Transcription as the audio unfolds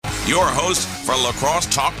Your host for Lacrosse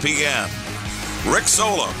Talk PM, Rick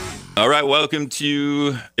Sola. All right, welcome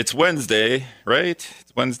to, it's Wednesday, right?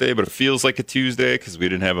 It's Wednesday, but it feels like a Tuesday because we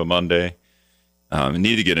didn't have a Monday. We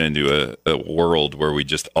need to get into a world where we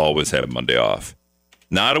just always have Monday off.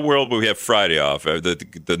 Not a world where we have Friday off.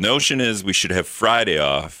 The notion is we should have Friday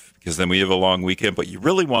off because then we have a long weekend, but you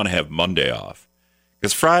really want to have Monday off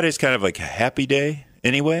because Friday is kind of like a happy day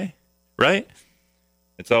anyway, right?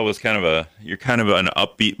 It's always kind of you're kind of in an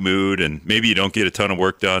upbeat mood and maybe you don't get a ton of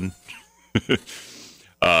work done.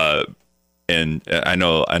 And I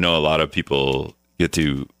know a lot of people get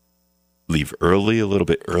to leave early, a little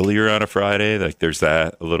bit earlier on a Friday. Like there's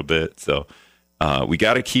that a little bit. So we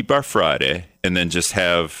got to keep our Friday and then just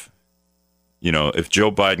have, if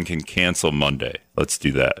Joe Biden can cancel Monday, let's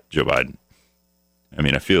do that, Joe Biden. I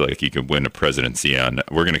mean, I feel like he could win a presidency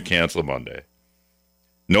we're going to cancel Monday.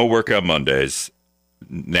 No work on Mondays.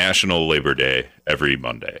 National Labor Day every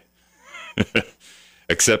Monday.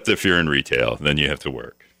 Except if you're in retail, then you have to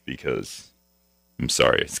work because I'm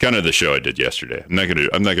sorry. It's kind of the show I did yesterday. I'm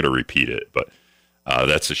not gonna repeat it, but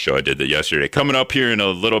that's the show I did yesterday. Coming up here in a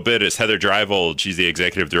little bit is Heather Dreivold. She's the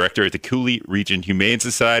executive director at the Coulee Region Humane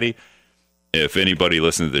Society. If anybody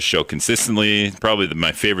listens to this show consistently, probably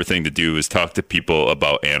my favorite thing to do is talk to people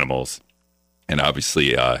about animals. And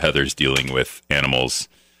obviously, Heather's dealing with animals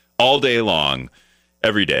all day long,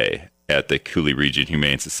 every day at the Coulee Region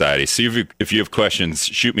Humane Society. So if you have questions,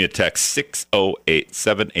 shoot me a text,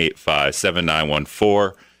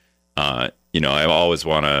 608-785-7914. I always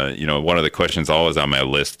want to, one of the questions always on my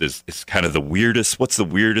list is kind of what's the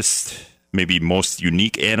weirdest, maybe most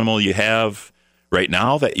unique animal you have right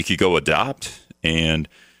now that you could go adopt? And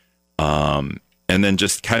then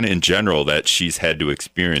just kind of in general that she's had to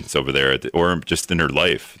experience over there or just in her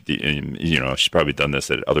life. She's probably done this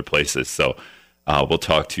at other places. So we'll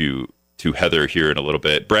talk to Heather here in a little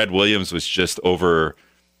bit. Brad Williams was just over,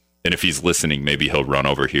 and if he's listening, maybe he'll run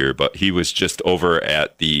over here, but he was just over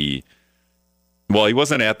at he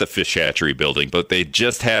wasn't at the fish hatchery building, but they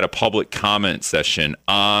just had a public comment session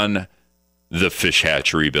on the fish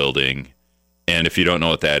hatchery building. And if you don't know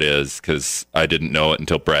what that is, because I didn't know it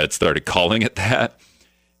until Brad started calling it that,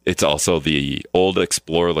 it's also the old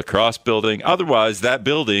Explore Lacrosse building. Otherwise, that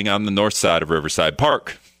building on the north side of Riverside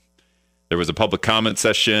Park. There was a public comment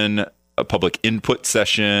session, a public input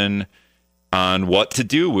session on what to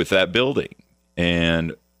do with that building.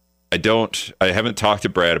 And I haven't talked to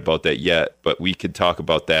Brad about that yet, but we could talk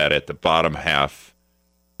about that at the bottom half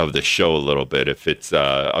of the show a little bit. If it's,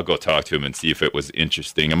 I'll go talk to him and see if it was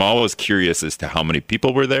interesting. I'm always curious as to how many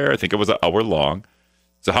people were there. I think it was an hour long.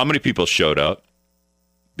 So how many people showed up?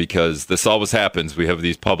 Because this always happens. We have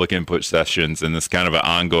these public input sessions and this kind of an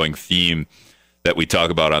ongoing theme that we talk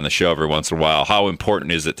about on the show every once in a while. How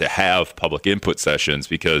important is it to have public input sessions?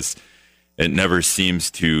 Because it never seems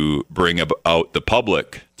to bring out the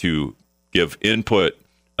public to give input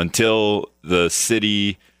until the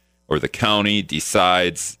city or the county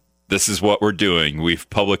decides this is what we're doing. We've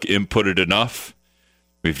public inputted enough.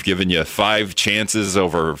 We've given you 5 chances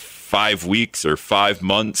over 5 weeks or 5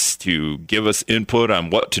 months to give us input on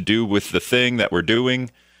what to do with the thing that we're doing.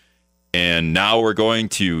 And now we're going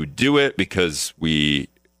to do it because we've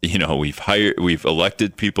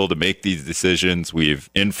elected people to make these decisions. We've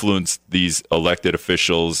influenced these elected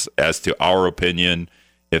officials as to our opinion,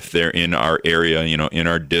 if they're in our area, in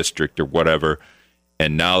our district or whatever.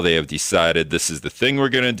 And now they have decided this is the thing we're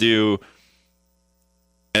going to do.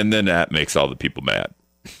 And then that makes all the people mad.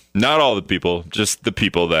 Not all the people, just the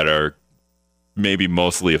people that are maybe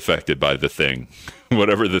mostly affected by the thing,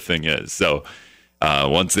 whatever the thing is. So,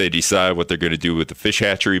 once they decide what they're going to do with the fish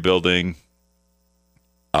hatchery building,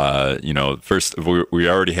 first we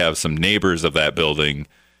already have some neighbors of that building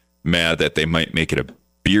mad that they might make it a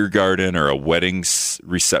beer garden or a wedding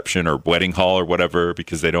reception or wedding hall or whatever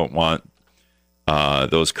because they don't want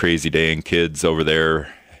those crazy dang kids over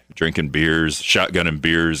there drinking beers, shotgunning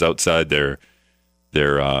beers outside their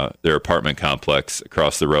apartment complex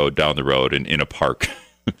across the road, down the road, and in a park.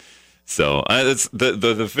 So it's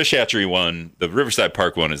the fish hatchery one, the Riverside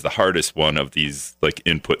Park one, is the hardest one of these like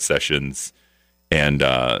input sessions, and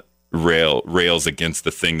rails against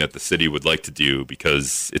the thing that the city would like to do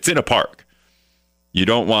because it's in a park. You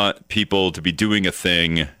don't want people to be doing a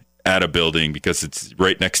thing at a building because it's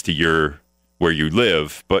right next to where you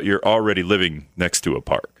live, but you're already living next to a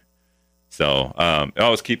park. So I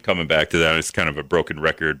always keep coming back to that. It's kind of a broken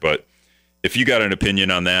record, but if you got an opinion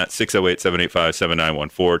on that,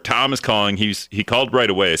 608-785-7914. Tom is calling. He called right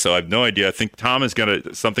away, so I have no idea. I think Tom has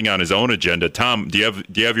got something on his own agenda. Tom, do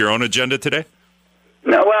you have your own agenda today?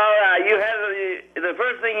 No, well, you had the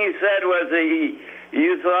first thing you said was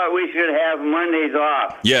you thought we should have Mondays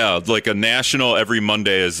off. Yeah, like a national every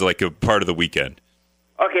Monday is like a part of the weekend.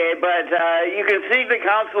 Okay, but you can seek the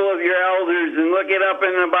counsel of your elders and look it up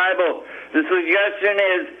in the Bible. The suggestion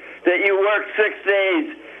is that you work 6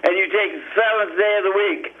 days and you take the seventh day of the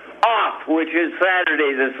week off, which is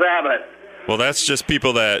Saturday, the Sabbath. Well, that's just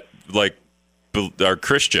people that are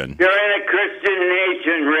Christian. You're in a Christian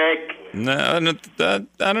nation, Rick. No,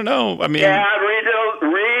 I don't know. I mean, yeah,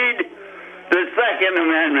 read the Second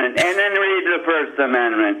Amendment and then read the First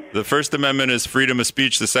Amendment. The First Amendment is freedom of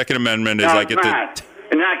speech. The Second Amendment is no, I get not.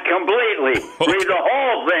 Not completely. Okay. Read the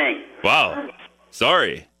whole thing. Wow.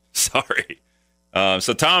 Sorry.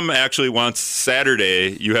 So Tom actually wants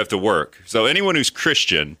Saturday you have to work. So anyone who's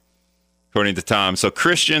Christian, according to Tom, so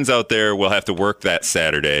Christians out there will have to work that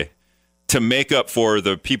Saturday to make up for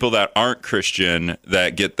the people that aren't Christian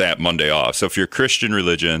that get that Monday off. So if you're Christian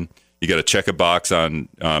religion, you got to check a box on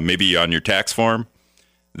maybe on your tax form.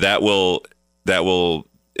 That will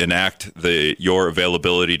enact your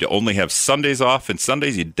availability to only have Sundays off, and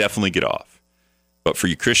Sundays you definitely get off. But for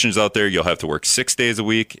you Christians out there, you'll have to work 6 days a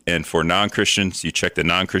week, and for non-Christians, you check the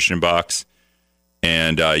non-Christian box,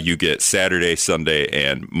 and you get Saturday, Sunday,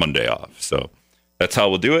 and Monday off. So that's how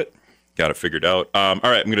we'll do it. Got it figured out. All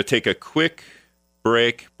right, I'm going to take a quick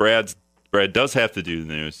break. Brad does have to do the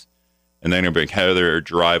news, and then I'm going to bring Heather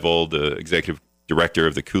Dreivold, the executive director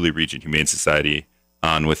of the Coulee Region Humane Society,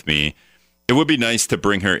 on with me. It would be nice to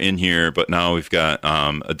bring her in here, but now we've got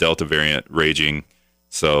a Delta variant raging,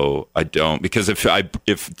 so I don't. Because if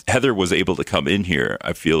Heather was able to come in here,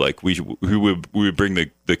 I feel like we would bring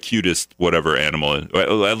the cutest whatever animal,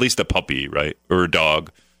 at least a puppy, right, or a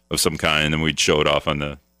dog of some kind, and we'd show it off on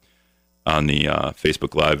the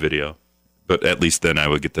Facebook Live video. But at least then I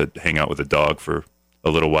would get to hang out with a dog for a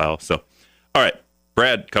little while. So, all right,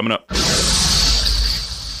 Brad, coming up.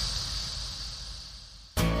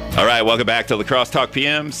 All right, welcome back to La Crosse Talk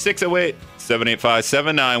PM.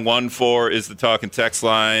 608-785-7914 is the talk and text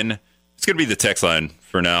line. It's going to be the text line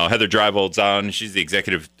for now. Heather Dreivold's on. She's the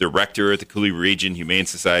executive director at the Coulee Region Humane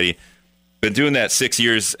Society. Been doing that 6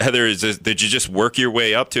 years. Heather, did you just work your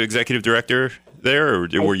way up to executive director there, or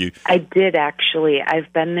were you? I did, actually.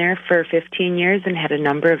 I've been there for 15 years and had a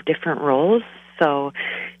number of different roles, so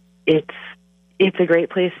it's a great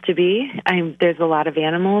place to be. There's a lot of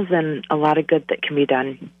animals and a lot of good that can be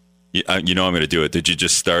done. You know I'm going to do it. Did you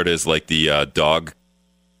just start as like the dog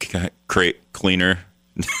crate cleaner?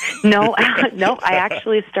 No, I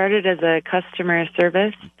actually started as a customer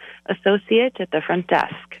service associate at the front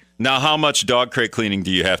desk. Now, how much dog crate cleaning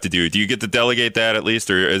do you have to do? Do you get to delegate that at least,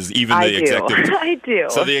 or is even the executive? I do.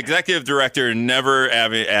 So the executive director never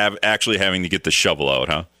actually having to get the shovel out,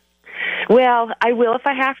 huh? Well, I will if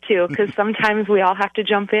I have to, because sometimes we all have to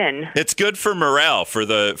jump in. It's good for morale for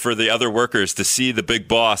the other workers to see the big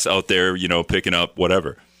boss out there, picking up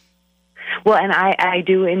whatever. Well, and I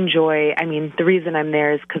do enjoy, the reason I'm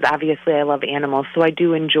there is because obviously I love animals, so I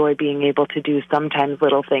do enjoy being able to do sometimes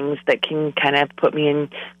little things that can kind of put me in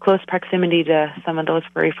close proximity to some of those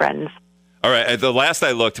furry friends. All right. The last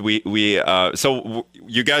I looked, so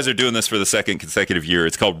you guys are doing this for the second consecutive year.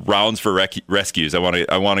 It's called Rounds for Rescues. I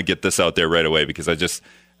want to get this out there right away because I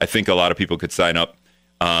think a lot of people could sign up.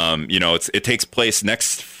 It takes place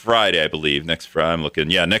next Friday, I believe. Next Friday, I'm looking.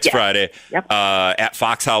 Yeah, next Friday. Yep. At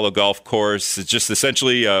Fox Hollow Golf Course. It's just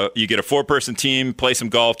essentially you get a 4-person team, play some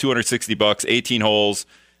golf, $260, 18 holes.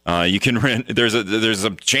 You can rent. There's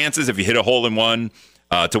some chances if you hit a hole in one.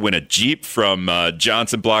 To win a Jeep from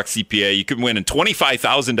Johnson Block CPA. You can win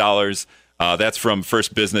 $25,000. That's from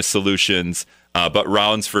First Business Solutions. But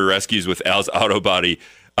Rounds for Rescues with Al's Auto Body.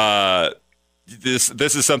 This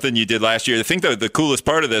is something you did last year. I think the coolest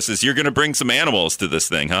part of this is you're going to bring some animals to this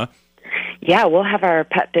thing, huh? Yeah, we'll have our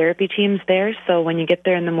pet therapy teams there. So when you get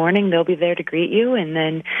there in the morning, they'll be there to greet you, and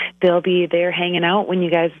then they'll be there hanging out when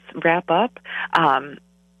you guys wrap up.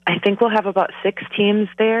 I think we'll have about 6 teams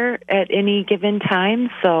there at any given time,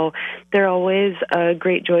 so they're always a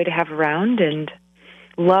great joy to have around, and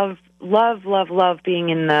love being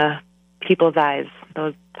in the people's eyes,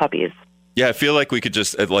 those puppies. Yeah, I feel like we could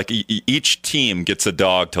just, each team gets a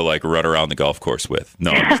dog to, run around the golf course with. No.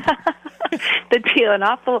 That'd be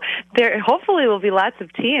there hopefully will be lots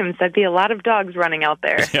of teams. That'd be a lot of dogs running out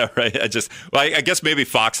there. Yeah, right. I guess maybe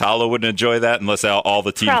Fox Hollow wouldn't enjoy that unless all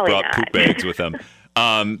the teams Probably brought not. poop bags with them.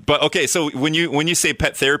 But okay, so when you say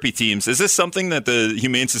pet therapy teams, is this something that the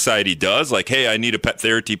Humane Society does? Like, hey, I need a pet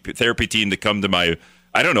therapy team to come to my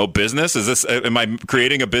I don't know, business? Is this? Am I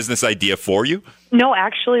creating a business idea for you? No,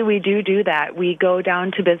 actually, we do that. We go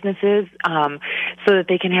down to businesses so that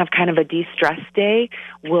they can have kind of a de-stress day.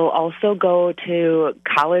 We'll also go to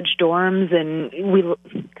college dorms, and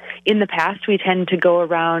in the past, we tend to go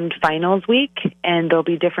around finals week, and there'll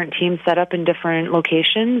be different teams set up in different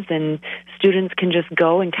locations, and students can just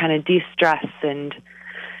go and kind of de-stress and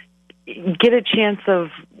get a chance of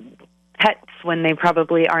pets when they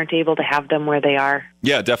probably aren't able to have them where they are.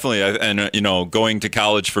 Yeah, definitely. And going to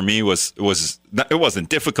college for me was it wasn't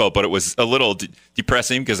difficult, but it was a little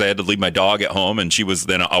depressing because I had to leave my dog at home, and she was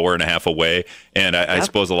then an hour and a half away. And I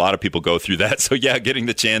suppose a lot of people go through that. So yeah, getting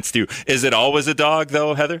the chance to. Is it always a dog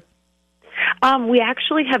though, Heather? We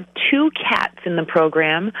actually have 2 cats in the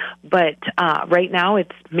program, but right now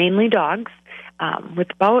it's mainly dogs. With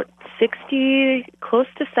about 60, close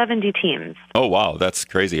to 70 teams. Oh, wow. That's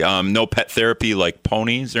crazy. No pet therapy like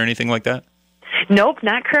ponies or anything like that? Nope,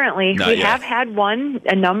 not currently. Not we yet. have had one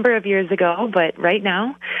a number of years ago, but right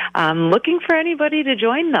now, looking for anybody to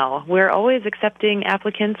join, though. We're always accepting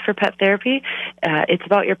applicants for pet therapy. It's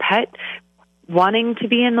about your pet wanting to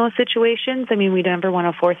be in those situations. I mean, we never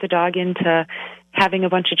want to force a dog into having a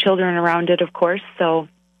bunch of children around it, of course, so...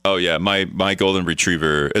 Oh, yeah. My golden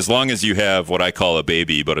retriever, as long as you have what I call a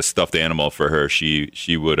baby, but a stuffed animal for her,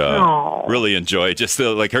 she would really enjoy. Just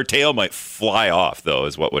like her tail might fly off, though,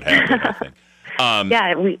 is what would happen,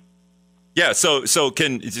 I think. Yeah. So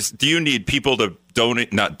do you need people to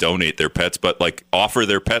not donate their pets, but like offer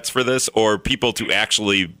their pets for this, or people to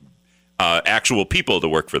actually, actual people to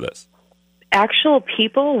work for this? Actual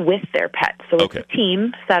people with their pets. So it's a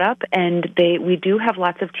team set up, and we do have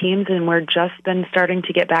lots of teams, and we're just been starting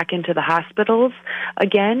to get back into the hospitals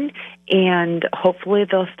again, and hopefully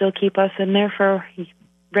they'll still keep us in there for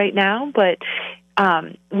right now. But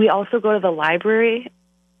we also go to the library.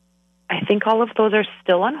 I think all of those are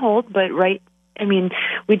still on hold, but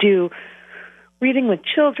we do reading with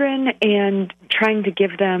children and trying to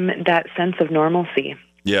give them that sense of normalcy.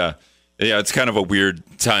 Yeah. Yeah, it's kind of a weird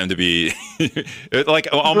time to be like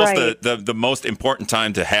almost right. the most important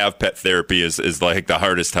time to have pet therapy is like the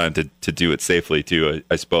hardest time to do it safely too,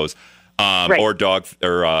 I suppose. Right. Or dog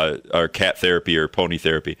or cat therapy or pony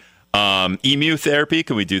therapy. Emu therapy,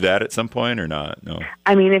 can we do that at some point or not? No.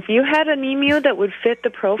 I mean, if you had an emu that would fit the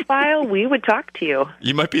profile, we would talk to you.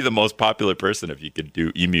 You might be the most popular person if you could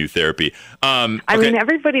do emu therapy. I mean,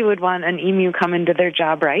 everybody would want an emu come into their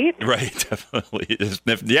job, right? Right, definitely.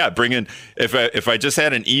 Bring in. If I just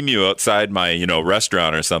had an emu outside my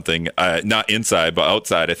restaurant or something, not inside but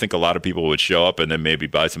outside, I think a lot of people would show up and then maybe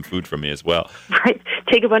buy some food from me as well. Right.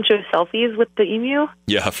 Take a bunch of selfies with the emu.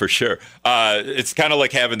 Yeah, for sure. It's kind of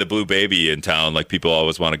like having the blue baby in town. Like people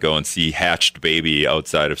always want to go and see hatched baby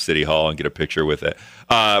outside of City Hall and get a picture with it.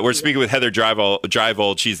 We're speaking with Heather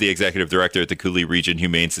Dreivold. She's the executive director at the Coulee Region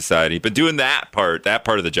Humane Society. Been doing that part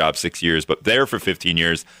of the job 6 years, but there for 15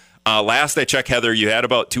 years. Last I checked, Heather, you had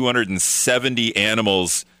about 270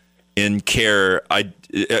 animals in care.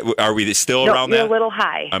 Are we still around that? You're a little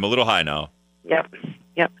high. I'm a little high now. Yep.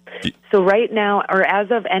 So right now, or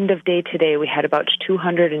as of end of day today, we had about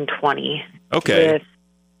 220. Okay. With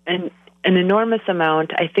an enormous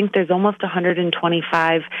amount. I think there's almost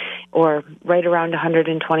 125 or right around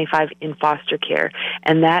 125 in foster care.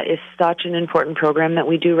 And that is such an important program that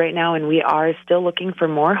we do right now. And we are still looking for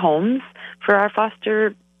more homes for our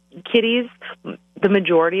foster kitties. The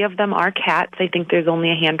majority of them are cats. I think there's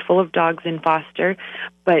only a handful of dogs in foster.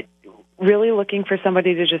 But really looking for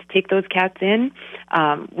somebody to just take those cats in.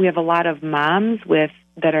 We have a lot of moms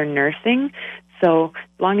that are nursing. So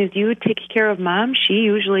as long as you take care of mom, she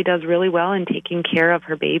usually does really well in taking care of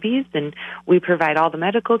her babies, and we provide all the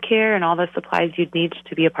medical care and all the supplies you'd need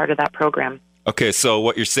to be a part of that program. Okay, so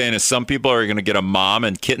what you're saying is some people are going to get a mom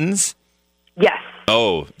and kittens? Yes.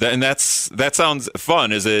 Oh, and that sounds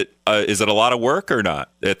fun. Is it a lot of work or not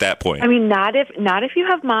at that point? I mean, not if you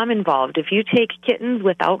have mom involved. If you take kittens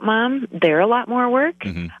without mom, they're a lot more work.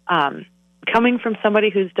 Mm-hmm. Coming from somebody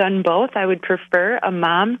who's done both, I would prefer a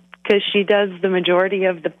mom because she does the majority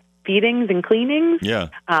of the feedings and cleanings. Yeah.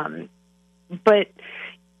 But,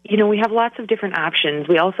 we have lots of different options.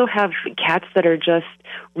 We also have cats that are just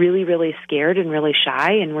really, really scared and really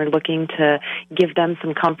shy, and we're looking to give them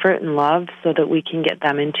some comfort and love so that we can get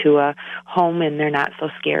them into a home and they're not so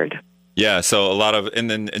scared. Yeah, so a lot of, and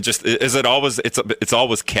then just, is it always, it's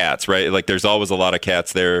always cats, right? Like there's always a lot of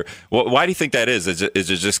cats there. Why do you think that is? Is it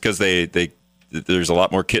just because there's a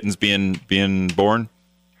lot more kittens being born?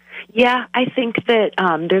 Yeah, I think that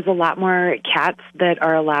there's a lot more cats that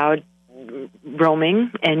are allowed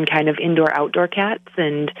roaming and kind of indoor-outdoor cats,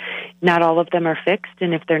 and not all of them are fixed.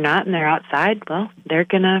 And if they're not and they're outside, well, they're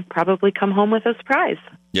going to probably come home with a surprise.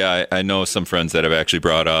 Yeah, I know some friends that have actually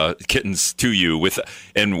brought kittens to you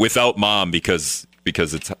without mom because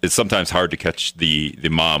it's sometimes hard to catch the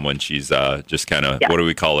mom when she's just kind of, what do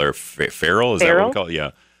we call her, feral? Is that what we call it?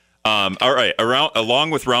 Yeah. All right.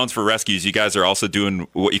 Along with Rounds for Rescues, you guys are also doing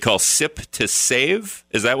what you call Sip to Save.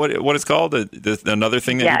 Is that what it's called? Another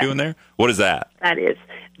thing that you're doing there? What is that?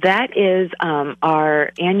 That is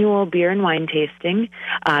our annual beer and wine tasting.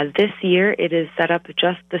 This year, it is set up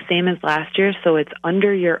just the same as last year, so it's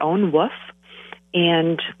under your own roof.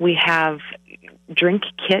 And we have drink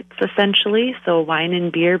kits, essentially, so wine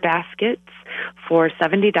and beer baskets for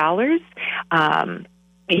 $70.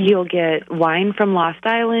 You'll get wine from Lost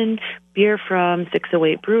Island, beer from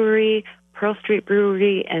 608 Brewery, Pearl Street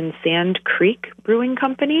Brewery, and Sand Creek Brewing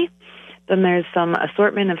Company. Then there's some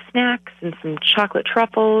assortment of snacks and some chocolate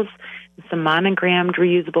truffles and some monogrammed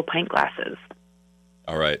reusable pint glasses.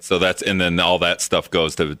 All right. So and then all that stuff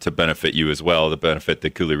goes to benefit you as well, to benefit the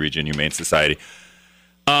Coulee Region Humane Society.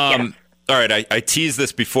 Yes. All right, I teased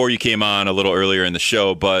this before you came on a little earlier in the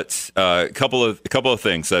show, but a couple of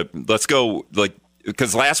things. Let's go,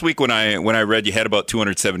 because last week when I read you had about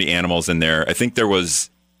 270 animals in there, I think there was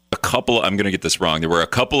a couple. I'm going to get this wrong. There were a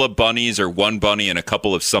couple of bunnies or one bunny and a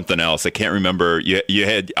couple of something else. I can't remember. You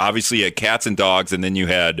had cats and dogs, and then you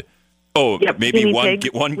had maybe one guinea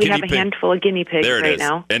pig. We have a handful of guinea pigs right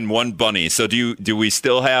now, and one bunny. So do we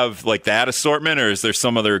still have like that assortment, or is there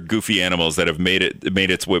some other goofy animals that have made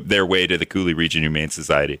their way to the Coulee Region Humane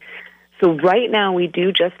Society? So right now we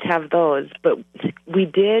do just have those, but we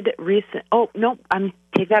did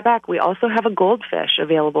take that back. We also have a goldfish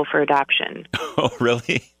available for adoption. Oh,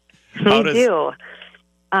 really? We do.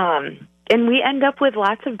 And we end up with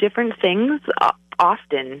lots of different things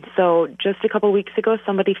often. So just a couple weeks ago,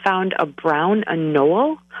 somebody found a brown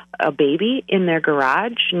anole, a baby, in their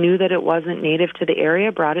garage, knew that it wasn't native to the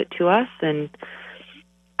area, brought it to us, and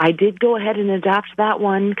I did go ahead and adopt that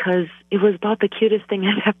one because it was about the cutest thing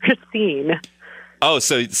I've ever seen. Oh,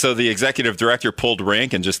 so the executive director pulled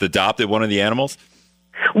rank and just adopted one of the animals?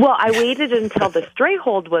 Well, I waited until the stray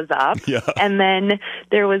hold was up, and then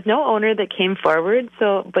there was no owner that came forward.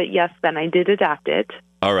 But yes, then I did adopt it.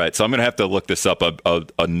 All right, so I'm going to have to look this up.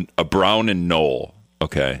 A brown and knoll.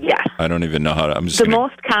 Okay. Yes. I don't even know how to. The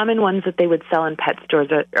most common ones that they would sell in pet stores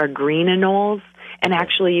are green anoles. And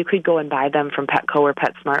actually, you could go and buy them from Petco or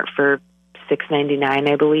PetSmart for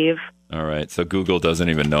 $6.99, I believe. All right. So Google doesn't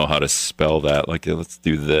even know how to spell that. Let's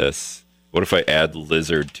do this. What if I add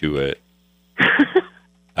lizard to it?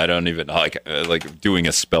 I don't even like doing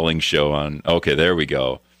a spelling show on. Okay, there we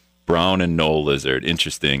go. Brown and knoll lizard.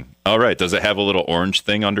 Interesting. All right. Does it have a little orange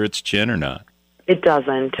thing under its chin or not? It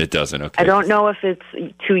doesn't. It doesn't. Okay. I don't know if it's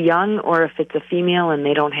too young or if it's a female and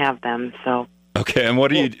they don't have them. So. Okay, and we'll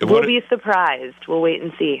be surprised. We'll wait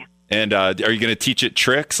and see. And are you going to teach it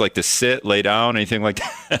tricks like to sit, lay down, anything like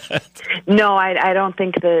that? No, I don't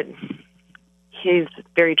think that he's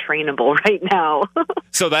very trainable right now.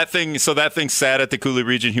 So that thing sat at the Coulee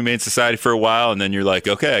Region Humane Society for a while, and then you're like,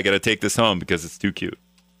 okay, I got to take this home because it's too cute.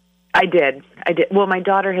 I did. Well, my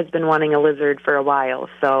daughter has been wanting a lizard for a while,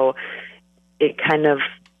 so it kind of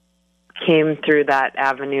came through that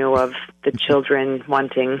avenue of the children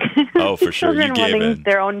wanting. Oh, for sure, you gave in.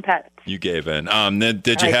 Their own pets. You gave in. Then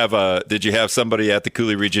did you have somebody at the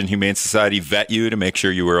Coulee Region Humane Society vet you to make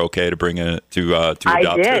sure you were okay to bring it to adopt?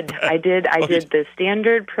 I did the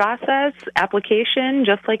standard process application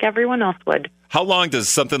just like everyone else would. How long does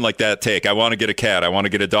something like that take? I want to get a cat. I want to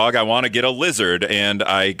get a dog. I want to get a lizard, and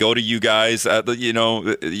I go to you guys.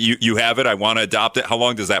 You have it. I want to adopt it. How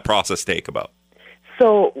long does that process take? About?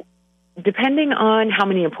 So, depending on how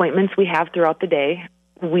many appointments we have throughout the day,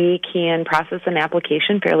 we can process an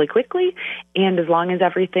application fairly quickly, and as long as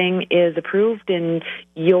everything is approved and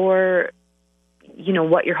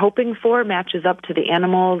what you're hoping for matches up to the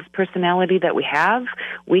animal's personality that we have,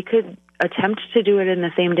 we could attempt to do it in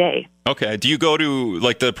the same day. Okay. Do you go to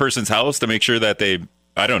the person's house to make sure that they,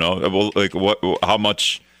 I don't know, how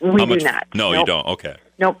much? We do not. No, nope. You don't. Okay.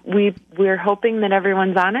 Nope. We're hoping that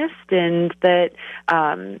everyone's honest and that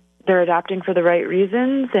they're adopting for the right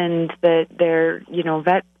reasons and that their,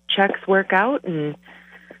 vet checks work out and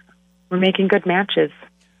we're making good matches.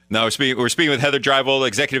 Now we're speaking with Heather Dryvold,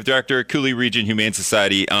 Executive Director, Coulee Region Humane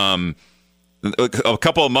Society. A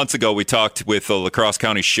couple of months ago, we talked with the La Crosse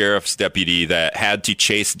County Sheriff's deputy that had to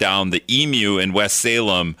chase down the emu in West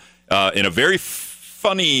Salem in a very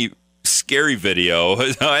funny scary video.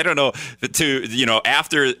 I don't know.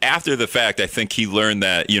 After the fact, I think he learned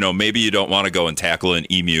that maybe you don't want to go and tackle an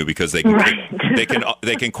emu because they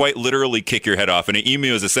can quite literally kick your head off. And an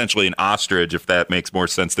emu is essentially an ostrich, if that makes more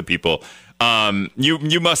sense to people.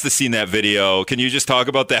 You must have seen that video. Can you just talk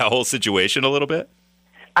about that whole situation a little bit?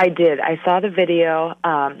 I did. I saw the video.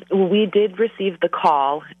 We did receive the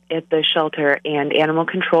call at the shelter, and Animal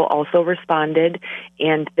Control also responded,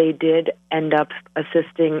 and they did end up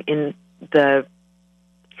assisting in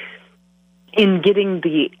getting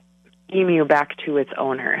the emu back to its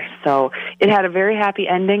owner. So it had a very happy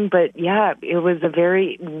ending, but yeah, it was a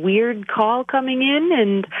very weird call coming in,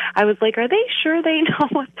 and I was like, are they sure they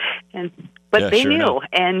know? But they knew,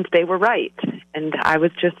 and they were right, and I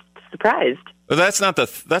was just surprised. Well, that's not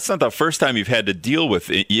the first time you've had to deal with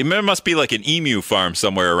it. There must be like an emu farm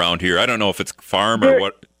somewhere around here. I don't know if it's farm or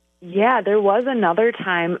what. Yeah, there was another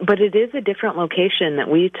time, but it is a different location that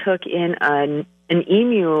we took in an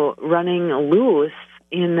emu running loose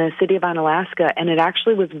in the city of Onalaska, and it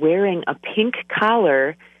actually was wearing a pink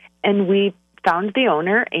collar, and we found the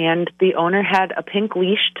owner, and the owner had a pink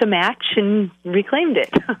leash to match and reclaimed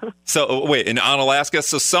it. So, wait, in Onalaska?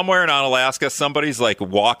 So somewhere in Onalaska, somebody's like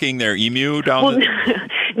walking their emu down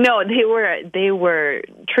No, they were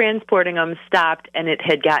transporting them, stopped, and it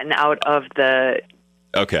had gotten out of the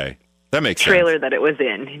that makes trailer sense. That it was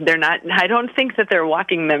in. They're not. I don't think that they're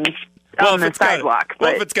walking them on the sidewalk.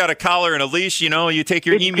 Well, if it's got a collar and a leash, you take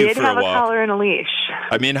your emu for a walk. It did have a collar and a leash.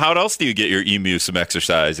 I mean, how else do you get your emu some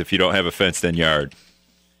exercise if you don't have a fenced-in yard?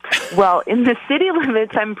 Well, in the city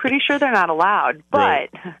limits, I'm pretty sure they're not allowed, but...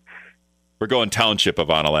 Right. We're going township of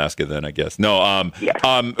Onalaska then, I guess. No, yes.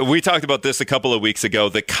 We talked about this a couple of weeks ago.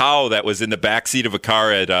 The cow that was in the back seat of a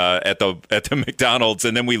car at the McDonald's,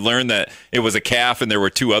 and then we learned that it was a calf, and there were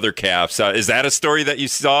two other calves. Is that a story that you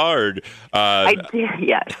saw? Or I did,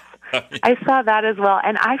 yes. I saw that as well,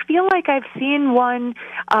 and I feel like I've seen one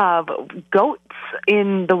of goats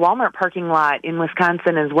in the Walmart parking lot in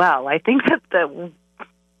Wisconsin as well. I think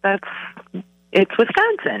it's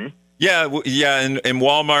Wisconsin. Yeah, and in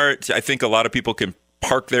Walmart, I think a lot of people can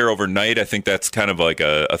park there overnight. I think that's kind of like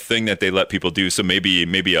a thing that they let people do. So maybe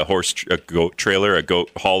a goat trailer, a goat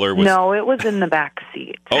hauler was... No, it was in the back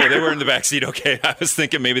seat. Oh, they were in the back seat. Okay, I was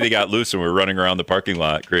thinking maybe they got loose and were running around the parking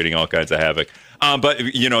lot, creating all kinds of havoc.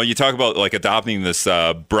 But you talk about like adopting this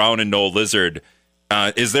brown and no lizard.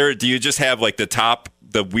 Do you just have like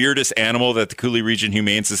the weirdest animal that the Coulee Region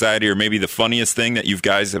Humane Society, or maybe the funniest thing that you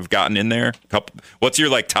guys have gotten in there? What's your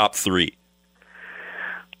like top three?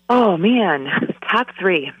 Oh man, top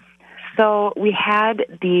three. So we had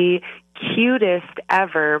the cutest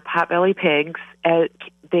ever potbelly pigs.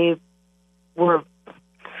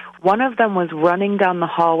 One of them was running down the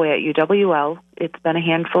hallway at UWL. It's been a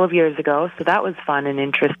handful of years ago, so that was fun and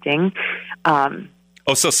interesting.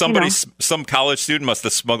 So some college student must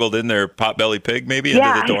have smuggled in their potbelly pig maybe into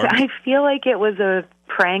the dorm? I feel like it was a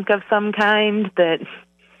prank of some kind that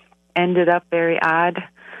ended up very odd.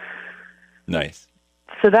 Nice.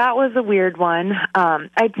 So that was a weird one.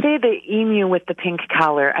 I'd say the emu with the pink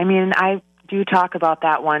collar. I mean, I do talk about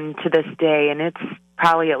that one to this day, and it's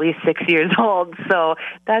probably at least 6 years old. So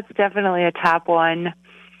that's definitely a top one.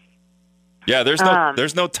 Yeah, there's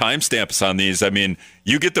no timestamps on these. I mean,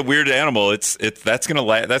 you get the weird animal, that's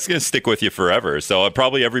gonna stick with you forever. So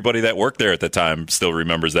probably everybody that worked there at the time still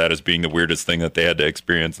remembers that as being the weirdest thing that they had to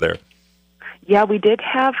experience there. Yeah, we did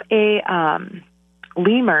have a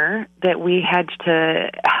lemur that we had to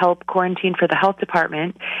help quarantine for the health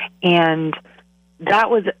department, and that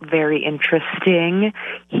was very interesting.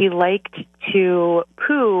 He liked to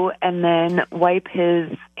poo and then wipe his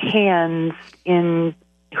hands in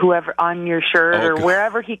whoever on your shirt or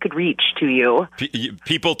wherever he could reach to you.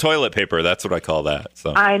 People toilet paper, that's what I call that.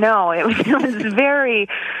 So I know. It was very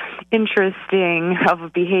interesting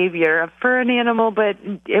of behavior for an animal, but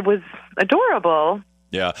it was adorable.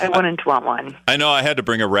 Yeah, I wouldn't want one. I know I had to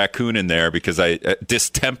bring a raccoon in there because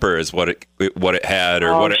distemper is what it had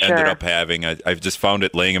or what it ended up having. I just found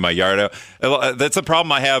it laying in my yard. That's a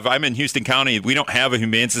problem I have. I'm in Houston County. We don't have a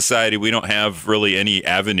humane society. We don't have really any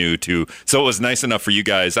avenue to. So it was nice enough for you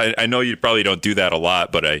guys. I know you probably don't do that a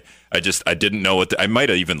lot, but I didn't know what I might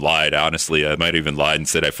have even lied. Honestly, I might have even lied and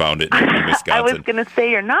said I found it in Wisconsin. I was going to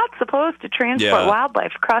say you're not supposed to transport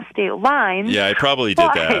wildlife across state lines. Yeah, I probably did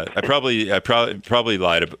that. I probably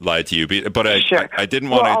lied to you, but I didn't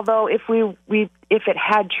want to. Well, although if it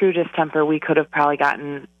had true distemper, we could have probably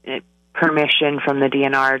gotten permission from the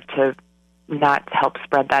DNR to not help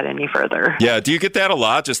spread that any further. Yeah. Do you get that a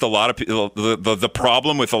lot? Just a lot of people, the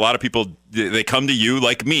problem with a lot of people, they come to you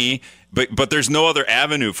like me, but there's no other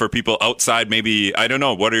avenue for people outside. Maybe, I don't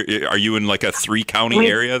know, what are you in like a 3-county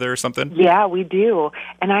area there or something? Yeah, we do.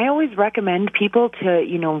 And I always recommend people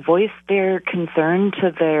to, voice their concern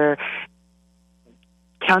to their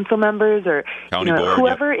council members or County board,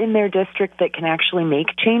 whoever in their district that can actually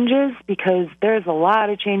make changes, because there's a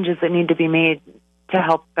lot of changes that need to be made to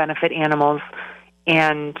help benefit animals,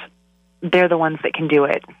 and they're the ones that can do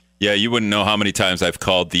it. Yeah, you wouldn't know how many times I've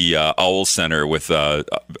called the owl center with.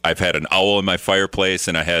 I've had an owl in my fireplace,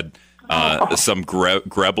 and I had some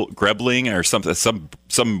grebling or something,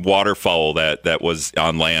 some waterfowl that was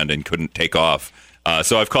on land and couldn't take off.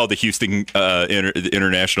 So I've called the Houston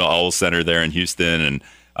International Owl Center there in Houston, and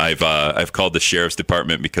I've called the sheriff's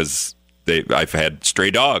department because I've had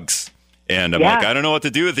stray dogs. And I'm like, I don't know what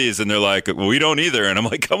to do with these. And they're like, well, we don't either. And I'm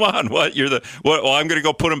like, come on, what? Well, I'm going to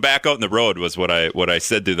go put them back out in the road was what I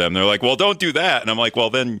said to them. They're like, well, don't do that. And I'm like, well,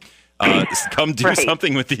 then come do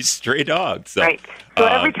something with these stray dogs. So, So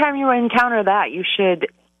every time you encounter that, you should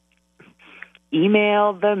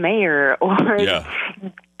email the mayor or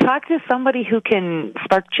talk to somebody who can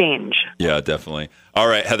spark change. Yeah, definitely. All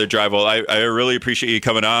right, Heather Drywall, I really appreciate you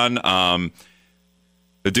coming on.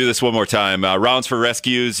 We'll do this one more time. Rounds for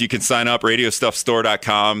Rescues. You can sign up,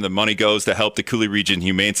 radiostuffstore.com. The money goes to help the Coulee Region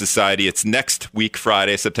Humane Society. It's next week,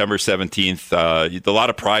 Friday, September 17th. A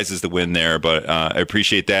lot of prizes to win there, but I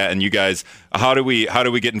appreciate that. And you guys, how do we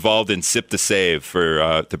get involved in Sip to Save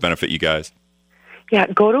to benefit you guys? Yeah,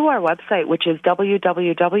 go to our website, which is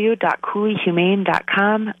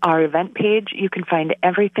www.couleehumane.com, our event page. You can find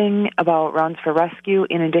everything about Rounds for Rescue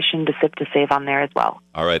in addition to Sip to Save on there as well.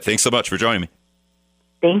 All right. Thanks so much for joining me.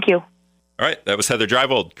 Thank you. All right. That was Heather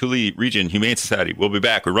Drywall, Coulee Region Humane Society. We'll be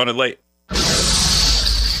back. We're running late.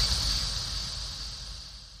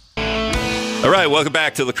 All right. Welcome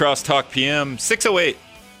back to La Crosse Talk PM.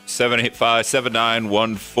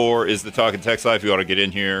 608-785-7914 is the talk and text line if you want to get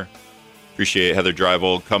in here. Appreciate Heather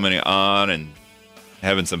Drywall coming on and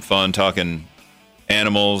having some fun talking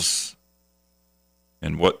animals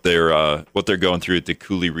and what they're going through at the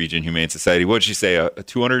Coulee Region Humane Society. What did she say?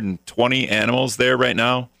 220 animals there right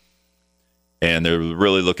now, and they're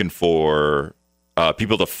really looking for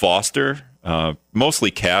people to foster. Mostly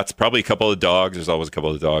cats, probably a couple of dogs. There's always a couple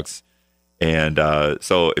of dogs, and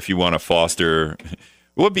so if you want to foster, it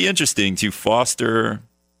would be interesting to foster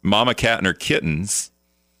mama cat and her kittens.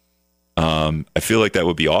 I feel like that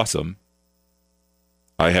would be awesome.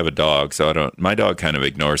 I have a dog, so my dog kind of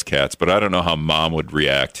ignores cats, but I don't know how mom would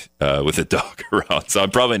react with a dog around. So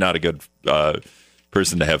I'm probably not a good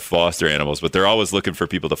person to have foster animals, but they're always looking for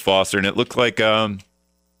people to foster. And it looked like, they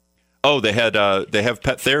have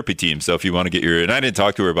pet therapy teams. So if you want to get and I didn't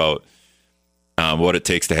talk to her about what it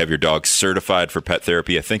takes to have your dog certified for pet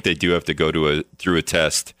therapy. I think they do have to go through a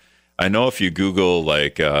test. I know if you Google,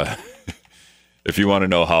 like, if you want to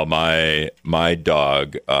know how my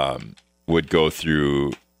dog would go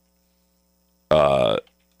through some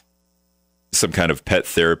kind of pet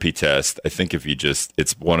therapy test. I think if you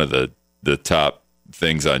it's one of the top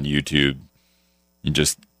things on YouTube. You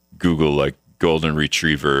just Google like golden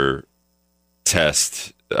retriever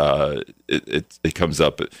test. It comes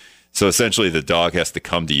up. So essentially the dog has to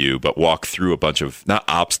come to you, but walk through a bunch of, not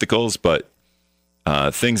obstacles, but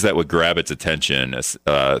things that would grab its attention.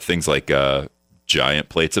 Things like giant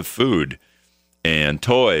plates of food and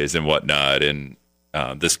toys and whatnot. And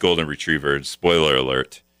this golden retriever, spoiler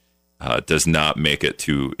alert, does not make it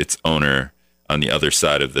to its owner on the other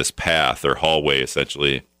side of this path or hallway,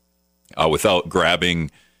 essentially, without grabbing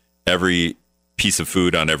every piece of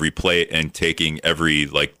food on every plate and taking every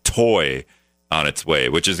like toy on its way,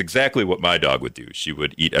 which is exactly what my dog would do. She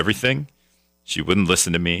would eat everything. She wouldn't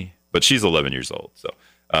listen to me, but she's 11 years old. So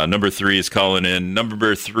number 3 is calling in.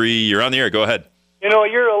 Number 3, you're on the air. Go ahead. You know,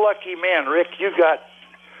 you're a lucky man, Rick. You got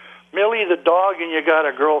Millie the dog and you got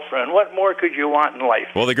a girlfriend. What more could you want in life?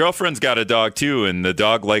 Well, the girlfriend's got a dog too, and the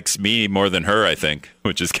dog likes me more than her, I think,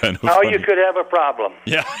 which is kind of How funny. You could have a problem.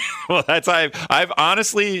 Yeah. Well, I've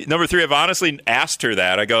honestly, number 3, I've honestly asked her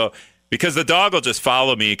that. I go, because the dog will just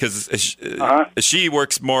follow me because she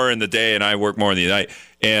works more in the day and I work more in the night.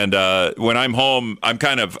 And when I'm home, I'm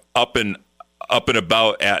kind of up and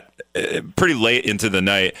about at pretty late into the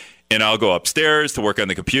night. And I'll go upstairs to work on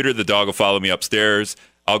the computer. The dog will follow me upstairs.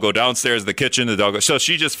 I'll go downstairs to the kitchen. The dog. So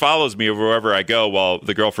she just follows me wherever I go while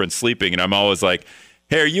the girlfriend's sleeping. And I'm always like,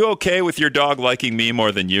 hey, are you okay with your dog liking me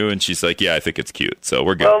more than you? And she's like, yeah, I think it's cute. So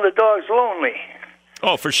we're good. Well, the dog's lonely.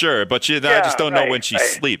 Oh, for sure. But I just don't know when she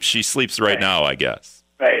sleeps. She sleeps right now, I guess.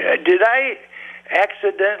 Right. Did I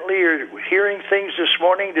accidentally or hearing things this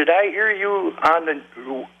morning? Did I hear you on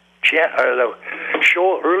the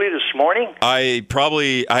show early this morning? I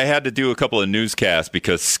had to do a couple of newscasts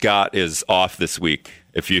because Scott is off this week.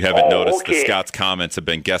 If you haven't noticed, okay. Scott's comments have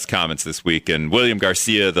been guest comments this week, and William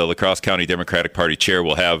Garcia, the La Crosse County Democratic Party chair,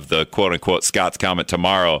 will have the quote-unquote Scott's comment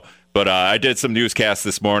tomorrow. But I did some newscasts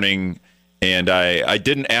this morning, and I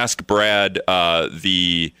didn't ask Brad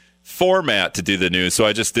the format to do the news, so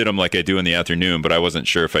I just did them like I do in the afternoon, but I wasn't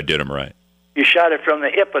sure if I did them right. You shot it from the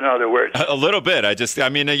hip, in other words. A little bit. I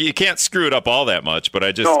mean, you can't screw it up all that much, but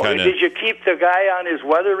I just kind of... Did you keep the guy on his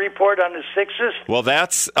weather report on the 6s? Well,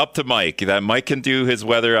 that's up to Mike. That Mike can do his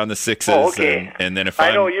weather on the 6s. Oh, okay. And then if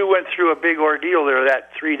I know you went through a big ordeal there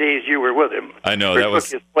that 3 days you were with him. I know. That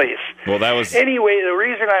was... his place. Well, that was... Anyway, the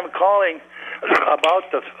reason I'm calling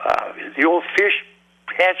about the old fish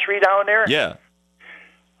hatchery down there... Yeah.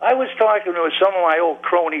 I was talking to some of my old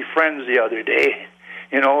crony friends the other day,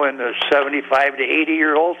 in the 75 to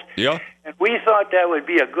 80-year-olds. Yeah. And we thought that would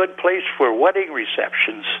be a good place for wedding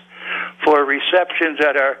receptions, for receptions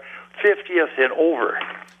that are 50th and over.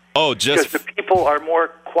 Oh, just... Because the people are more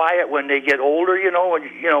quiet when they get older,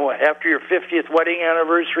 after your 50th wedding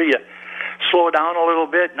anniversary, you slow down a little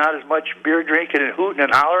bit, not as much beer drinking and hooting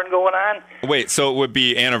and hollering going on. Wait, so it would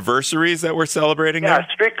be anniversaries that we're celebrating Yeah, now?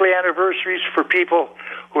 Strictly anniversaries for people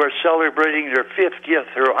who are celebrating their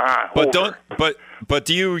 50th or over. But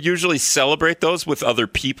do you usually celebrate those with other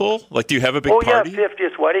people? Like, do you have a big party? Yeah,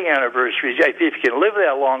 50th wedding anniversaries. Yeah, if you can live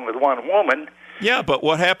that long with one woman. Yeah, but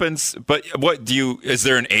what happens? But what do you? Is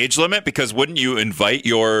there an age limit? Because wouldn't you invite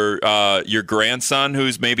your grandson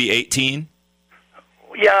who's maybe 18?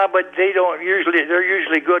 Yeah, but they don't usually. They're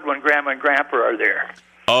usually good when Grandma and Grandpa are there.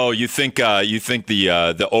 Oh, you think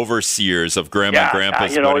the overseers of Grandma and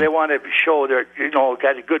Grandpa's they want to show they're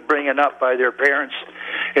got a good bringing up by their parents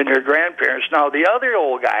and their grandparents. Now the other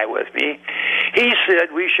old guy with me, he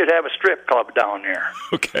said we should have a strip club down there.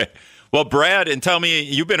 Okay. Well, Brad, and tell me,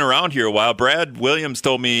 you've been around here a while. Brad Williams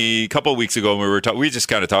told me a couple of weeks ago when we were we just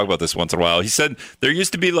kind of talk about this once in a while. He said there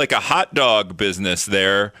used to be like a hot dog business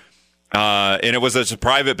there. And it was a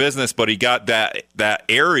private business, but he got that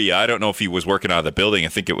area. I don't know if he was working out of the building. I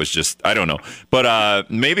think it was just, I don't know.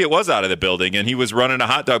 But maybe it was out of the building, and he was running a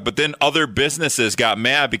hot dog. But then other businesses got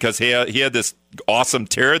mad because he had this awesome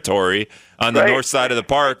territory on the north side of the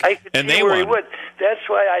park, and they wanted. That's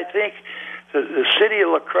why I think the city of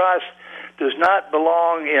La Crosse does not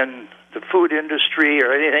belong in the food industry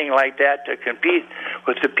or anything like that to compete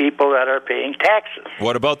with the people that are paying taxes.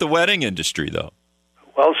 What about the wedding industry, though?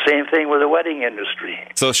 Well, same thing with the wedding industry.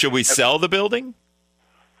 So should we sell the building?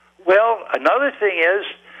 Well, another thing is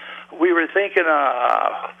we were thinking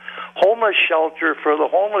a homeless shelter for the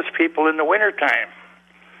homeless people in the wintertime.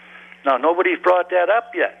 Now, nobody's brought that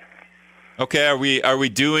up yet. Okay, are we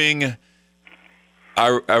doing...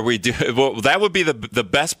 Well, that would be the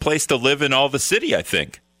best place to live in all the city, I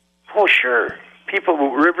think. Oh, sure. People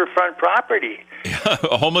with riverfront property.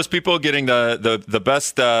 Homeless people getting the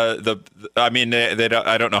best. I mean,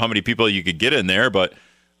 I don't know how many people you could get in there, but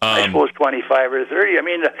I suppose 25 or 30. I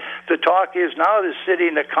mean, the talk is now the city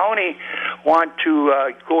and the county want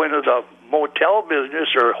to go into the motel business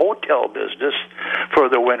or hotel business for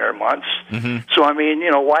the winter months. Mm-hmm. So I mean,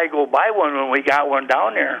 why go buy one when we got one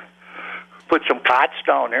down there? Put some cots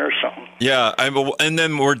down there or something. Yeah, and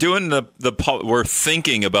then we're doing we're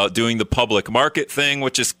thinking about doing the public market thing,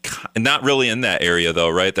 which is not really in that area though,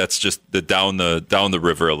 right? That's just down the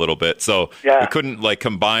river a little bit. So we couldn't like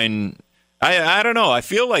combine. I don't know. I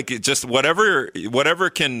feel like it just whatever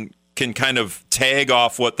can kind of tag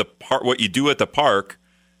off what you do at the park.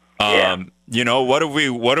 What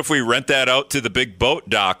if we rent that out to the big boat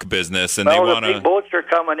dock business and they want to? The big boats are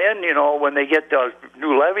coming in. When they get those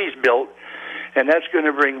new levees built. And that's going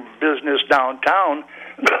to bring business downtown.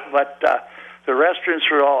 But the restaurants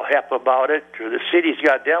are all hep about it. The city's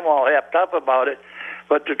got them all hepped up about it.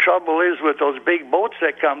 But the trouble is with those big boats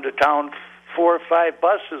that come to town, 4 or 5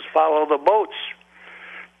 buses follow the boats.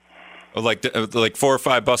 Like 4 or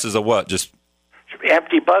 5 buses of what? Just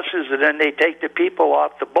empty buses, and then they take the people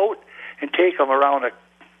off the boat and take them around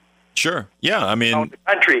Sure. Yeah, I mean, the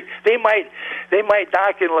country. They might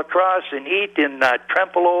dock in La Crosse and eat in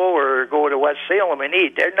Trempealeau or go to West Salem and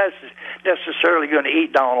eat. They're not necessarily going to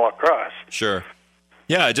eat down La Crosse. Sure.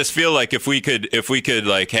 Yeah, I just feel like if we could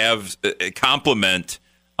like have complement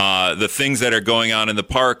the things that are going on in the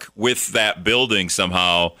park with that building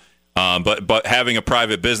somehow. But having a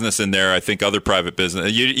private business in there, I think other private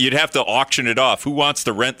business, you'd have to auction it off. Who wants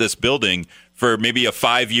to rent this building for maybe a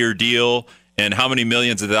 5-year deal? And how many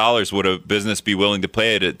millions of dollars would a business be willing to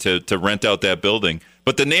pay to rent out that building?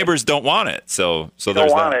 But the neighbors don't want it, so there's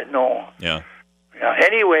don't want that. it. No. Yeah.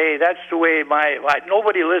 Anyway, that's the way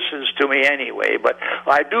nobody listens to me anyway. But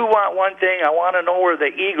I do want one thing. I want to know where the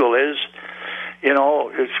eagle is. You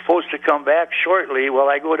know, it's supposed to come back shortly. Well,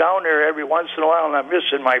 I go down there every once in a while, and I'm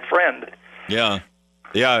missing my friend. Yeah.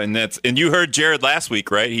 Yeah, and you heard Jared last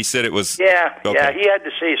week, right? He said it was... Yeah, okay. Yeah, he had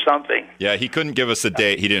to say something. Yeah, he couldn't give us a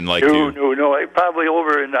date. He didn't like No, to. probably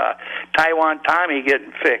over in Taiwan, Tommy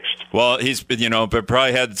getting fixed. Well, he's, but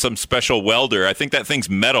probably had some special welder. I think that thing's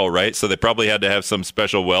metal, right? So they probably had to have some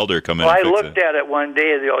special welder come in and fix it. I looked at it one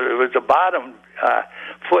day. There was the bottom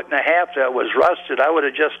foot and a half that was rusted. I would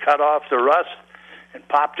have just cut off the rust and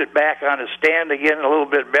popped it back on a stand again a little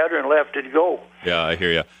bit better and left it go. Yeah, I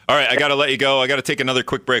hear you. All right, I got to let you go. I got to take another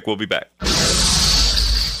quick break. We'll be back.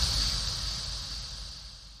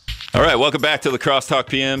 All right, welcome back to La Crosse Talk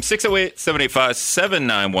PM.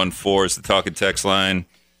 608-785-7914 is the talk and text line.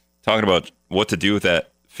 Talking about what to do with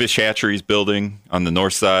that fish hatcheries building on the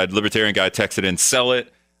north side. Libertarian guy texted in, sell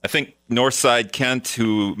it. I think Northside Kent,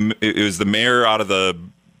 who is the mayor out of the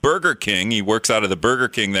Burger King, he works out of the Burger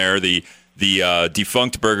King there, the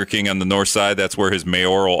defunct Burger King on the north side. That's where his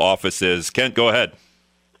mayoral office is. Kent, go ahead.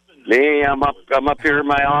 Hey, I'm up here in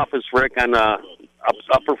my office, Rick, on the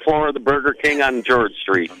upper floor of the Burger King on George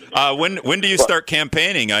Street. When do you start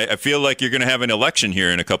campaigning? I feel like you're going to have an election here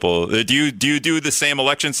in a couple. Do you do the same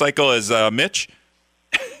election cycle as Mitch?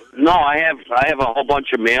 No, I have a whole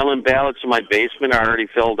bunch of mail-in ballots in my basement. I already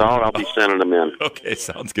filled out. I'll be sending them in. Okay,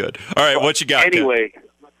 sounds good. All right, what you got? Anyway. Kent?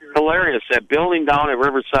 Hilarious. That building down at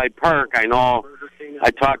Riverside Park, I know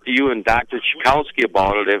I talked to you and Dr. Chikowski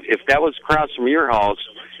about it. If that was across from your house,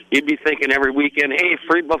 you'd be thinking every weekend, hey,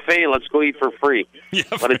 free buffet, let's go eat for free. Yeah,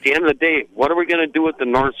 but at the end of the day, what are we going to do with the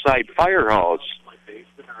Northside Firehouse?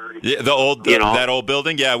 Yeah, that old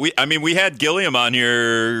building? Yeah, we had Gilliam on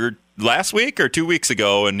here last week or 2 weeks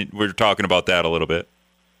ago, and we were talking about that a little bit.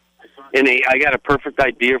 And I got a perfect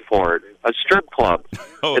idea for it. A strip club.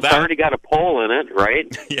 It's already got a pole in it, right?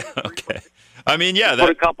 Yeah, okay. I mean, yeah. Put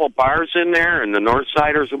a couple bars in there, and the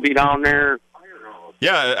Northsiders will be down there.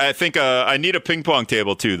 Yeah, I think I need a ping pong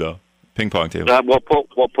table, too, though. Ping pong table.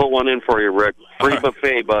 We'll put one in for you, Rick. Free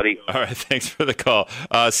buffet, buddy. All right, thanks for the call.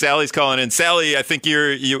 Sally's calling in. Sally, I think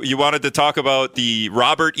you wanted to talk about the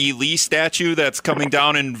Robert E. Lee statue that's coming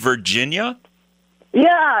down in Virginia?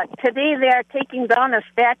 Yeah, today they are taking down a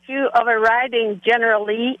statue of a riding General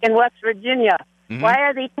Lee in West Virginia. Mm-hmm. Why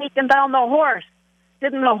are they taking down the horse?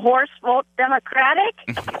 Didn't the horse vote Democratic?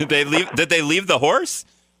 Did they leave the horse?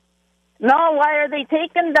 No, why are they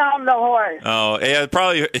taking down the horse? Oh, yeah,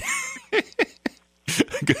 probably.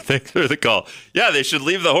 Good, thanks for the call. Yeah, they should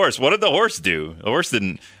leave the horse. What did the horse do? The horse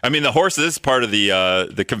didn't. I mean, the horse is part of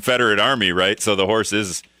the Confederate Army, right? So the horse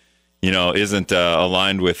isn't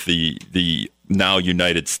aligned with the now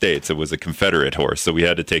United States. It was a Confederate horse, so we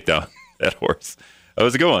had to take down that horse. That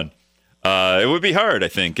was a good one. It would be hard, I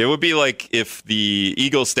think. It would be like if the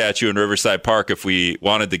eagle statue in Riverside Park, if we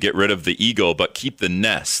wanted to get rid of the eagle but keep the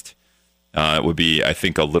nest, it would be, I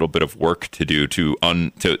think, a little bit of work to do to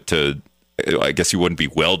I guess you wouldn't be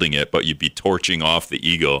welding it, but you'd be torching off the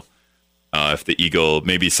eagle. If the eagle,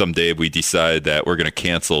 maybe someday we decide that we're going to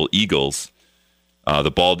cancel eagles, the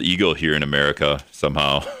bald eagle here in America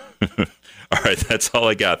somehow. All right, that's all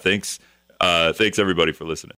I got. Thanks everybody for listening.